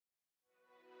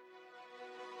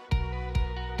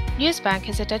Newsbank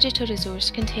is a digital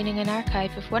resource containing an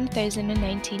archive of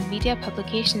 1019 media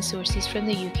publication sources from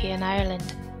the UK and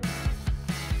Ireland.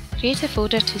 Create a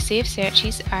folder to save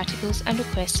searches, articles and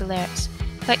request alerts.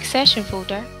 Click Session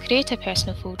folder, create a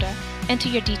personal folder, enter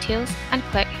your details and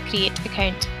click Create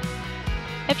Account.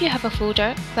 If you have a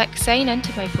folder, click Sign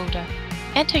into my folder.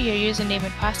 Enter your username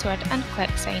and password and click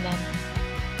Sign in.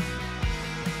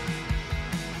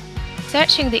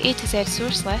 Searching the A to Z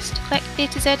source list, click A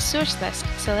to Z source list,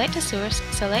 select a source,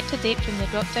 select a date from the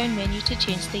drop-down menu to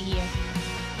change the year.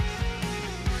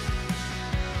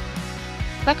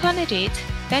 Click on the date,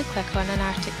 then click on an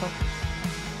article.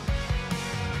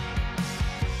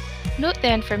 Note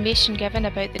the information given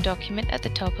about the document at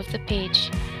the top of the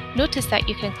page. Notice that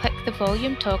you can click the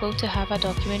volume toggle to have a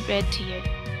document read to you.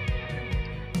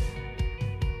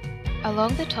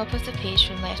 Along the top of the page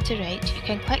from left to right, you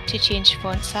can click to change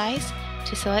font size,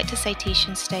 to select a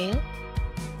citation style,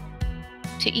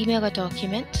 to email a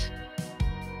document,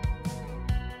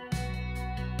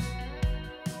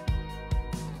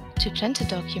 to print a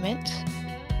document,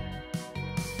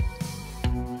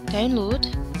 download,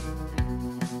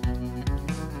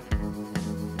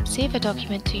 save a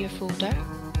document to your folder,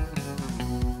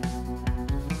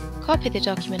 copy the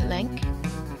document link,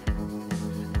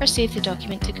 or save the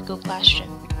document to Google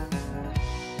Classroom.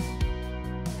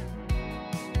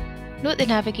 Note the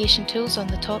navigation tools on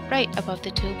the top right above the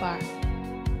toolbar.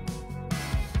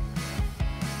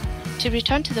 To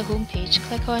return to the home page,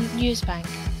 click on Newsbank.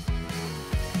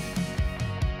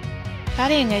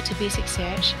 Carrying out a basic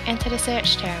search, enter a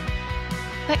search term.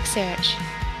 Click Search.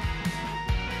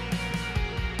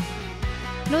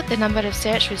 Note the number of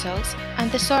search results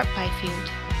and the Sort By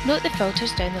field. Note the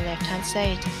filters down the left-hand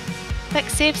side. Click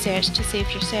Save Search to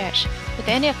save your search, with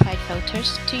any applied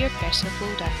filters, to your personal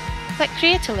folder. Click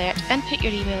Create Alert, input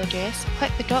your email address,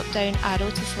 click the drop-down arrow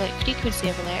to select Frequency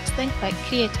of Alerts, then click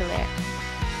Create Alert.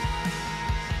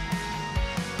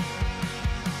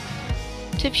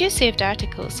 To view saved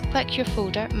articles, click your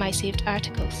folder My Saved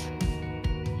Articles.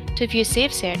 To view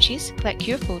saved searches, click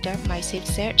your folder My Saved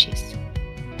Searches.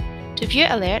 To view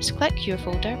alerts, click your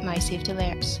folder My Saved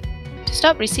Alerts. To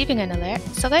stop receiving an alert,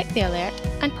 select the alert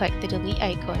and click the delete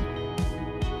icon.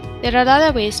 There are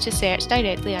other ways to search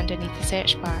directly underneath the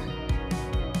search bar.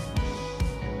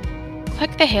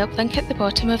 Click the help link at the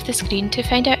bottom of the screen to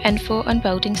find out info on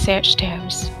building search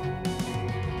terms.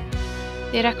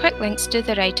 There are quick links to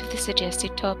the right of the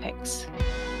suggested topics.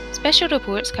 Special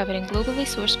reports covering globally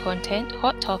sourced content,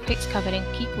 hot topics covering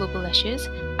key global issues,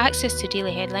 access to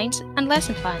daily headlines and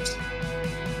lesson plans.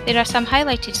 There are some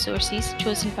highlighted sources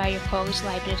chosen by your college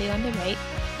library on the right,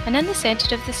 and in the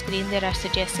centre of the screen there are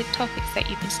suggested topics that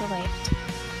you can select.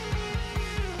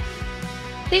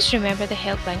 Please remember the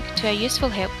help link to a useful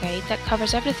help guide that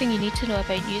covers everything you need to know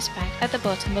about Newsbank at the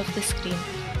bottom of the screen.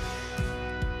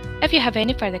 If you have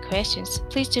any further questions,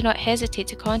 please do not hesitate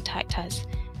to contact us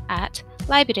at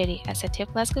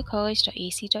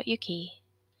library@cityofglasgowcollege.ac.uk.